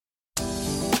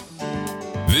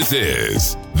This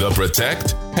is the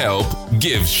Protect, Help,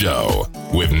 Give Show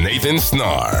with Nathan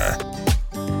Snar.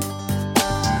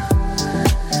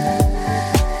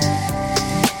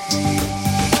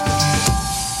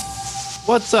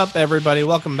 What's up, everybody?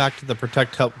 Welcome back to the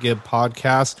Protect, Help, Give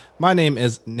podcast. My name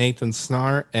is Nathan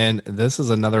Snar, and this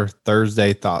is another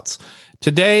Thursday Thoughts.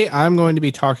 Today, I'm going to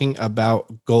be talking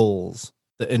about goals,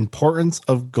 the importance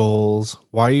of goals,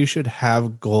 why you should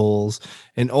have goals,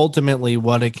 and ultimately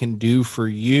what it can do for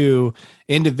you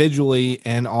individually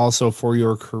and also for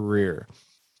your career.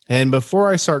 And before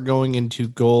I start going into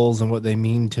goals and what they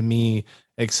mean to me,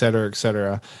 et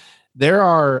cetera, there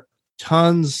are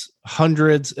tons,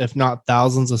 hundreds, if not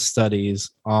thousands of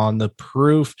studies on the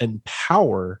proof and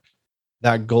power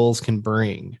that goals can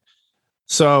bring.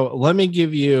 So let me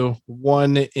give you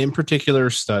one in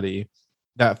particular study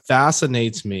that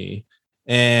fascinates me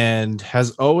and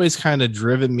has always kind of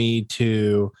driven me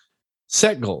to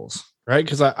set goals, right?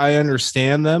 Because I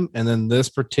understand them. And then this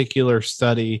particular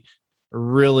study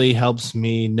really helps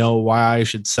me know why I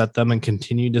should set them and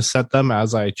continue to set them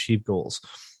as I achieve goals.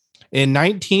 In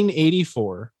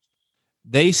 1984,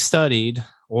 they studied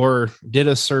or did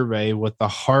a survey with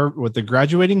the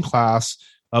graduating class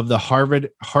of the Harvard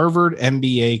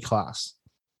MBA class.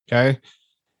 Okay.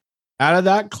 Out of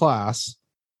that class,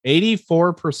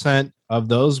 84% of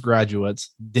those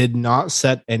graduates did not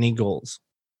set any goals.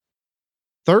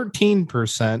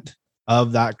 13%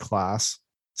 of that class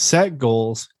set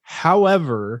goals.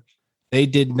 However, they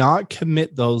did not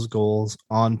commit those goals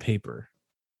on paper.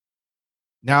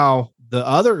 Now, the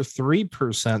other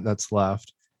 3% that's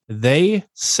left, they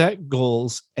set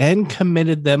goals and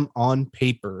committed them on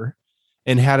paper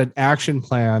and had an action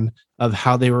plan of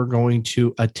how they were going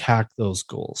to attack those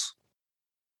goals.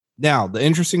 Now, the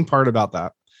interesting part about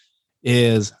that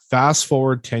is fast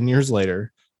forward 10 years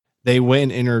later, they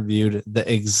went and interviewed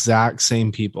the exact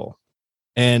same people.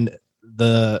 And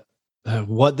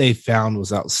what they found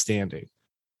was outstanding.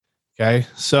 Okay.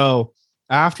 So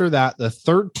after that, the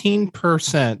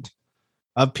 13%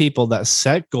 of people that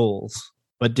set goals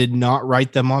but did not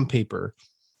write them on paper,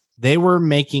 they were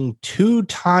making 2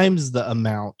 times the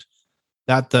amount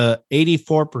that the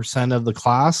 84% of the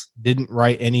class didn't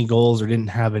write any goals or didn't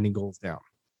have any goals down.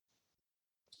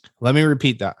 Let me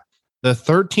repeat that. The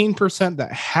 13%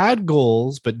 that had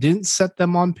goals but didn't set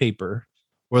them on paper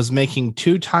was making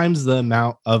 2 times the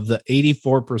amount of the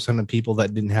 84% of people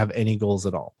that didn't have any goals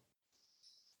at all.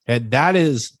 And that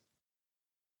is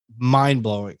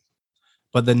mind-blowing.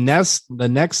 But the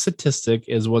next statistic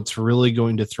is what's really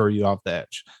going to throw you off the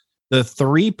edge. The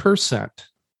 3%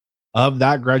 of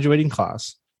that graduating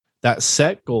class that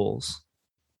set goals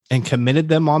and committed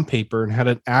them on paper and had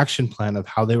an action plan of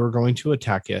how they were going to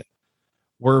attack it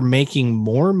were making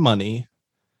more money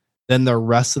than the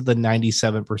rest of the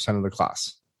 97% of the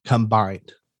class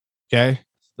combined. Okay.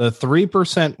 The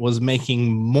 3% was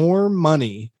making more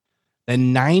money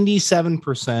than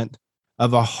 97%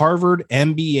 of a Harvard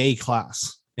MBA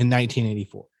class in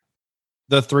 1984.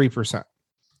 The 3%.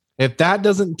 If that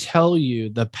doesn't tell you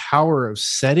the power of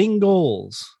setting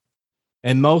goals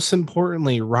and most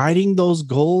importantly, writing those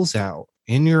goals out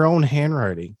in your own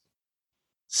handwriting,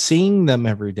 seeing them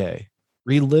every day,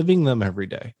 reliving them every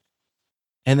day,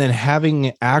 and then having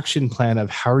an action plan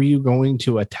of how are you going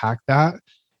to attack that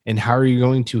and how are you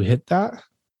going to hit that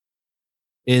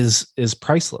is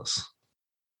priceless.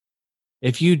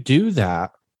 If you do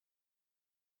that,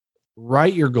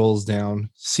 write your goals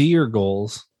down, see your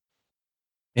goals,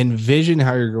 envision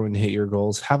how you're going to hit your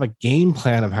goals, have a game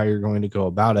plan of how you're going to go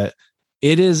about it.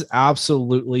 It is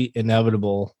absolutely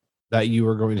inevitable that you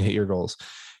are going to hit your goals.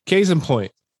 Case in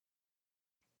point,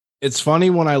 it's funny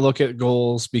when I look at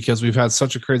goals because we've had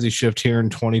such a crazy shift here in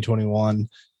 2021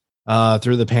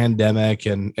 through the pandemic,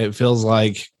 and it feels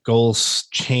like goals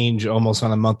change almost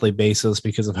on a monthly basis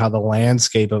because of how the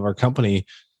landscape of our company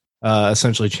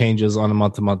essentially changes on a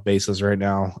month-to-month basis right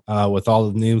now with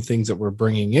all the new things that we're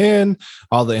bringing in,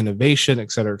 all the innovation,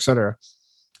 et cetera, et cetera.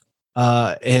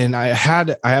 And I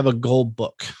have a goal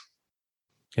book.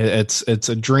 It's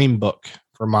a dream book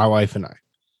for my wife and I.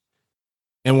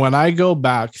 And when I go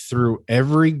back through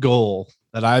every goal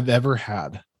that I've ever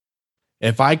had,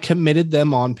 if I committed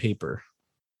them on paper,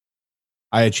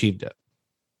 I achieved it.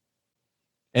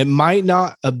 It might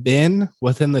not have been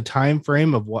within the time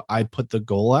frame of what I put the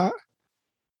goal at,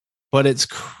 but it's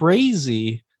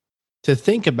crazy to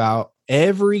think about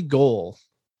every goal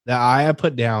that I have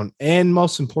put down, and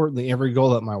most importantly, every goal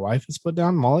that my wife has put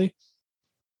down, Molly.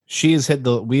 We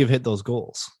have hit those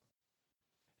goals.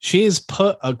 She has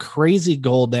put a crazy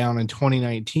goal down in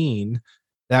 2019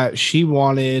 that she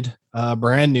wanted a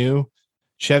brand new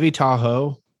Chevy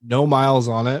Tahoe no miles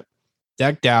on it,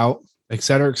 decked out, et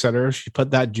cetera, et cetera. She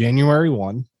put that January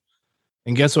 1.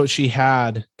 And guess what she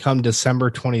had come December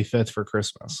 25th for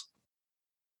Christmas?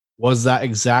 Was that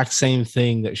exact same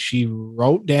thing that she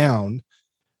wrote down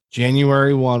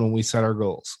January 1 when we set our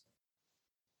goals.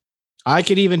 I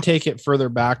could even take it further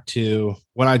back to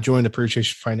when I joined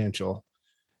Appreciation Financial.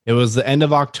 It was the end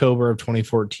of October of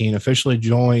 2014, officially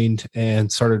joined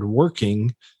and started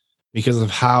working because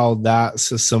of how that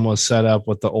system was set up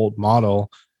with the old model.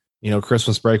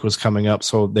 Christmas break was coming up,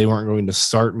 so they weren't going to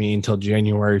start me until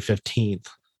January 15th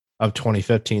of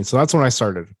 2015. So that's when I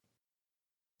started.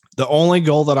 The only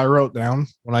goal that I wrote down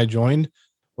when I joined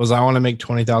was I want to make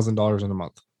 $20,000 in a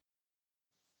month.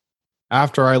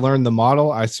 After I learned the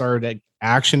model, I started an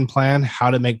action plan,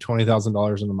 how to make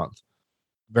 $20,000 in a month.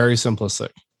 Very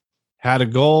simplistic. Had a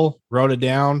goal, wrote it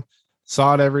down,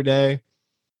 saw it every day,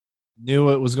 knew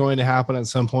it was going to happen at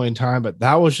some point in time, but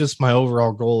that was just my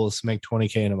overall goal, is to make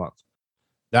 20K in a month.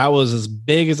 That was as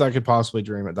big as I could possibly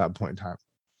dream at that point in time.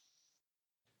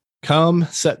 Come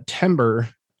September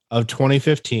of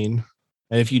 2015,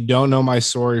 and if you don't know my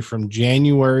story, from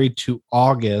January to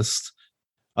August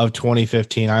of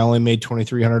 2015, I only made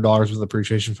 $2,300 with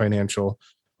Appreciation Financial.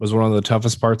 It was one of the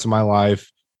toughest parts of my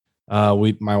life.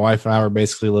 My wife and I were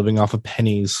basically living off of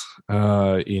pennies.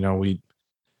 We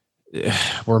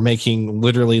were making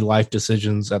literally life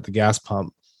decisions at the gas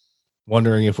pump,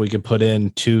 wondering if we could put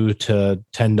in $2 to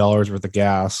 $10 worth of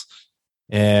gas.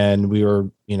 And we were,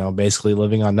 basically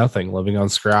living on nothing, living on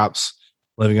scraps,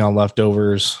 living on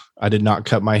leftovers. I did not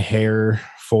cut my hair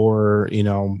for,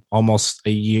 almost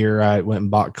a year. I went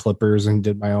and bought clippers and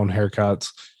did my own haircuts.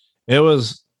 It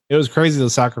was crazy, the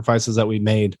sacrifices that we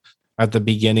made at the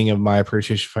beginning of my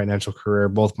Appreciation Financial career,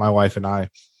 both my wife and I.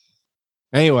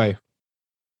 Anyway,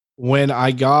 when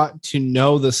I got to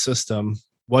know the system,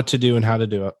 what to do and how to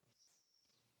do it,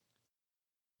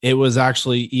 it was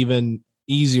actually even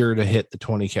easier to hit the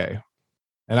 20K.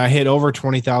 And I hit over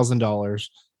 $20,000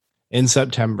 in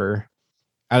September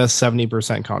at a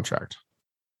 70% contract.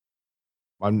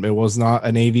 It was not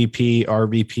an AVP,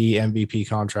 RVP, MVP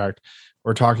contract.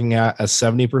 We're talking at a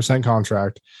 70%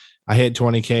 contract. I hit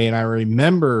 20K, and I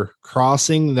remember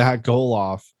crossing that goal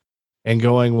off and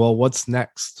going, well, what's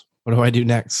next? What do I do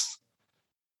next?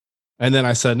 And then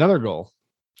I set another goal.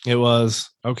 It was,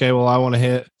 okay, well, I want to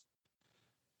hit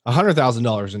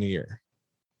 $100,000 in a year.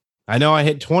 I know I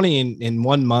hit 20 in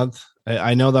 1 month.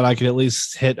 I know that I could at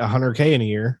least hit 100K in a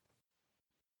year.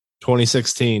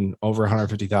 2016, over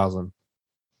 150,000.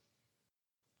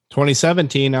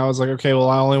 2017, I was like, okay, well,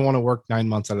 I only want to work 9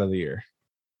 months out of the year.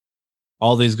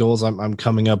 All these goals I'm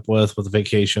coming up with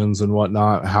vacations and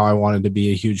whatnot, how I wanted to be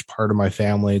a huge part of my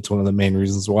family. It's one of the main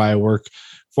reasons why I work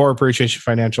for Appreciation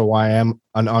Financial, why I am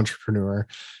an entrepreneur,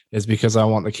 is because I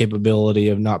want the capability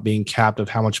of not being capped of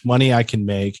how much money I can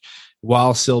make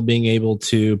while still being able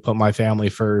to put my family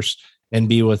first and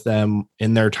be with them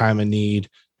in their time of need,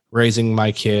 raising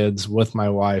my kids with my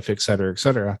wife, et cetera, et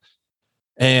cetera.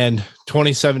 And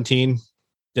 2017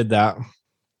 did that.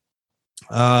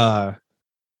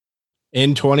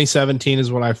 In 2017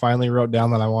 is when I finally wrote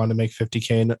down that I wanted to make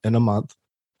 50K in a month,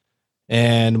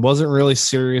 and wasn't really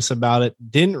serious about it.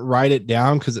 Didn't write it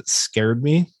down because it scared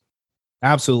me.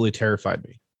 Absolutely terrified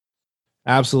me.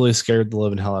 Absolutely scared the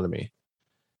living hell out of me.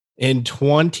 In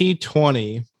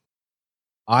 2020,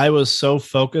 I was so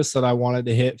focused that I wanted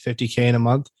to hit 50K in a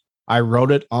month. I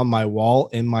wrote it on my wall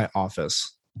in my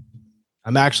office.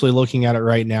 I'm actually looking at it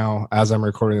right now as I'm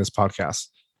recording this podcast.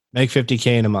 Make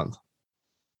 50K in a month.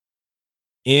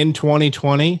 In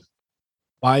 2020,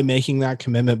 by making that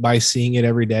commitment, by seeing it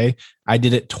every day, I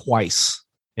did it twice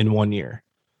in 1 year.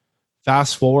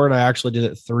 Fast forward, I actually did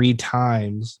it 3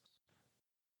 times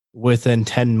within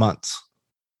 10 months.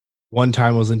 One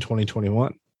time was in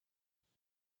 2021.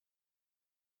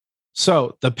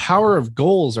 So the power of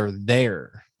goals are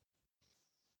there.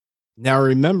 Now,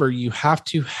 remember, you have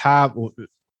to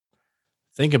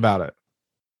think about it.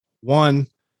 One,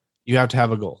 you have to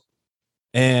have a goal.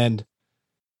 And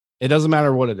it doesn't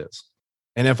matter what it is.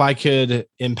 And if I could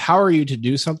empower you to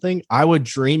do something, I would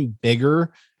dream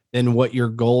bigger than what your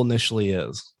goal initially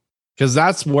is. Because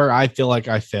that's where I feel like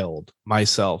I failed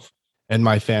myself and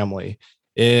my family,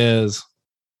 is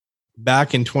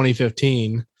back in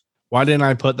 2015. Why didn't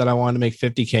I put that I wanted to make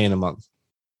 50K in a month?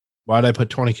 Why did I put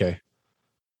 20K?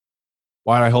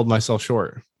 Why did I hold myself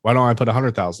short? Why don't I put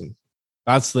 100,000?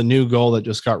 That's the new goal that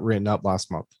just got written up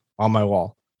last month on my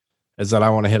wall, is that I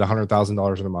want to hit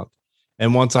 $100,000 in a month.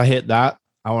 And once I hit that,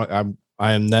 I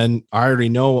already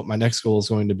know what my next goal is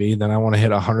going to be. Then I want to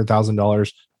hit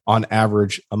 $100,000 on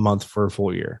average a month for a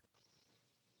full year.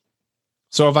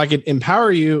 So if I could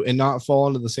empower you and not fall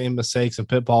into the same mistakes and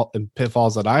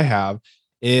pitfalls that I have,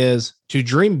 is to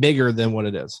dream bigger than what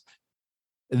it is.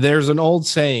 There's an old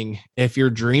saying, if your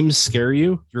dreams scare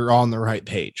you, you're on the right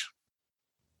page.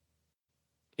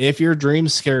 If your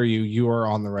dreams scare you, you are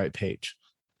on the right page.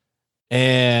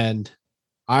 And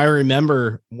I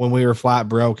remember when we were flat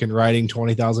broke and writing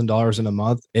 $20,000 in a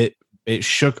month, it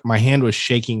shook. My hand was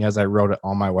shaking as I wrote it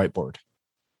on my whiteboard.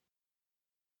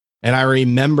 And I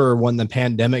remember when the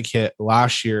pandemic hit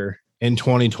last year in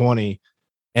 2020,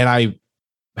 and I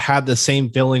had the same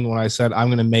feeling when I said, I'm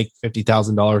going to make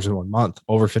 $50,000 in 1 month,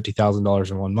 over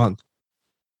 $50,000 in 1 month.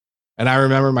 And I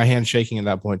remember my hand shaking at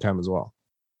that point in time as well.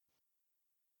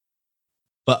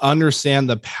 But understand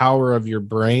the power of your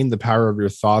brain, the power of your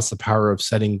thoughts, the power of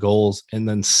setting goals, and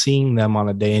then seeing them on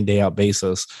a day in, day out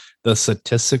basis. The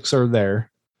statistics are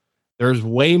there. There's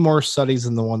way more studies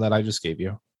than the one that I just gave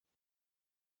you.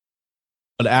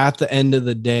 But at the end of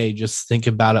the day, just think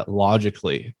about it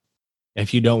logically.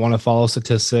 If you don't want to follow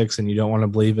statistics and you don't want to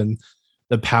believe in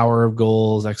the power of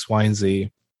goals, X, Y, and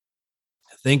Z,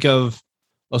 think of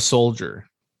a soldier.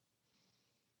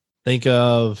 Think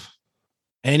of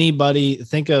anybody.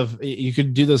 You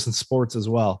could do this in sports as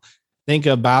well. Think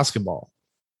of basketball.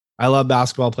 I love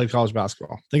basketball, played college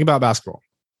basketball. Think about basketball.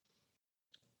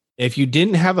 If you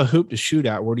didn't have a hoop to shoot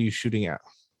at, what are you shooting at?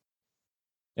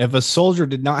 If a soldier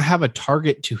did not have a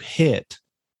target to hit,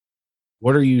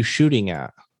 what are you shooting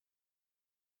at?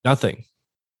 Nothing.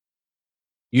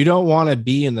 You don't want to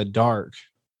be in the dark,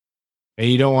 and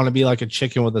you don't want to be like a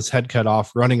chicken with its head cut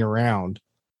off, running around,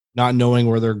 not knowing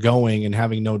where they're going and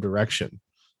having no direction.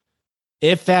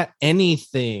 If at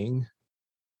anything,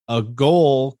 a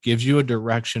goal gives you a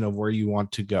direction of where you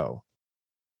want to go.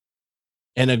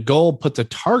 And a goal puts a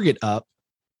target up,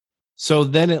 so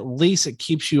then at least it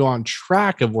keeps you on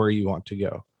track of where you want to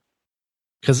go.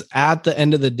 Because at the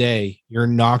end of the day, you're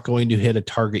not going to hit a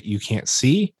target you can't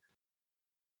see,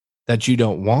 that you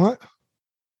don't want,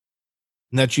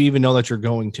 and that you even know that you're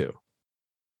going to.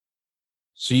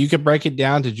 So you could break it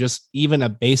down to just even a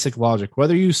basic logic.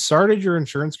 Whether you started your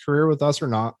insurance career with us or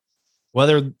not,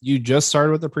 whether you just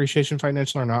started with Appreciation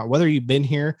Financial or not, whether you've been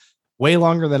here way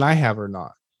longer than I have or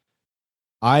not,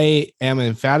 I am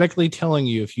emphatically telling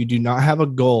you, if you do not have a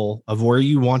goal of where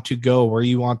you want to go, where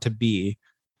you want to be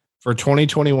for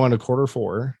 2021 to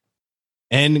Q4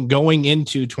 and going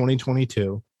into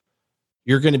 2022,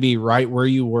 you're going to be right where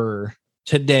you were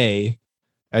today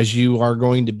as you are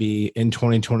going to be in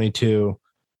 2022,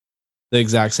 the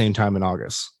exact same time in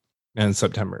August and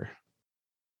September,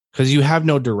 because you have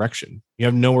no direction. You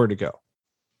have nowhere to go.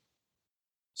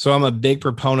 So I'm a big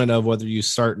proponent of whether you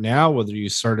start now, whether you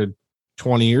started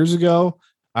 20 years ago.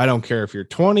 I don't care if you're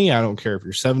 20. I don't care if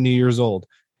you're 70 years old.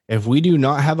 If we do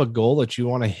not have a goal that you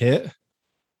want to hit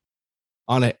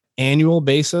on an annual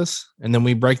basis, and then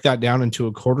we break that down into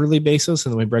a quarterly basis,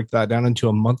 and then we break that down into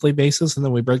a monthly basis, and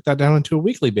then we break that down into a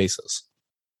weekly basis.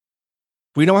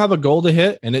 If we don't have a goal to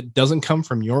hit and it doesn't come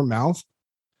from your mouth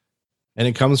and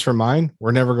it comes from mine,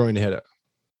 we're never going to hit it.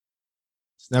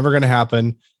 It's never going to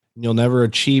happen. And you'll never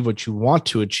achieve what you want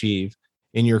to achieve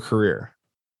in your career.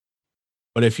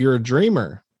 But if you're a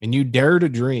dreamer and you dare to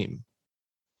dream,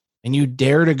 and you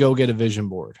dare to go get a vision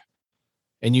board,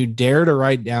 and you dare to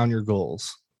write down your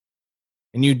goals,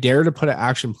 and you dare to put an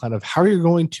action plan of how you're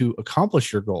going to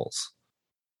accomplish your goals,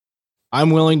 I'm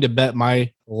willing to bet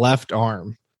my left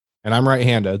arm, and I'm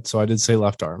right-handed, so I did say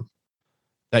left arm,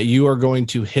 that you are going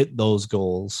to hit those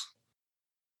goals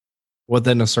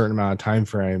within a certain amount of time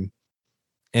frame.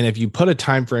 And if you put a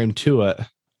time frame to it,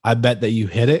 I bet that you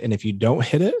hit it. And if you don't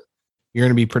hit it, you're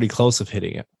going to be pretty close of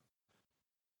hitting it.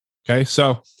 Okay.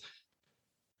 So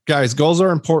guys, goals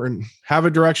are important. Have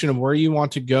a direction of where you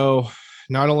want to go,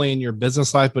 not only in your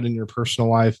business life, but in your personal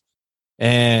life.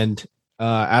 And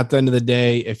at the end of the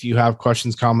day, if you have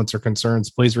questions, comments, or concerns,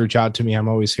 please reach out to me. I'm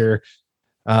always here.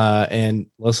 And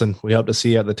listen, we hope to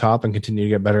see you at the top and continue to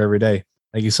get better every day.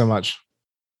 Thank you so much.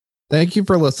 Thank you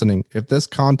for listening. If this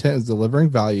content is delivering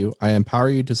value, I empower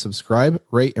you to subscribe,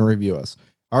 rate, and review us.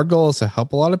 Our goal is to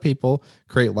help a lot of people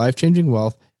create life-changing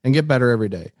wealth and get better every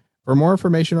day. For more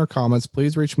information or comments,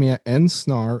 please reach me at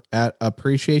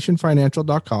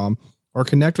nsnar@appreciationfinancial.com or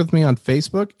connect with me on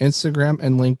Facebook, Instagram,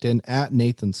 and LinkedIn at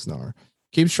Nathan Snar.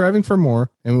 Keep striving for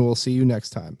more, and we will see you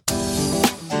next time.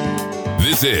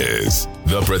 This is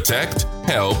the Protect,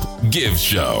 Help, Give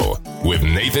Show with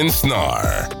Nathan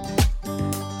Snar.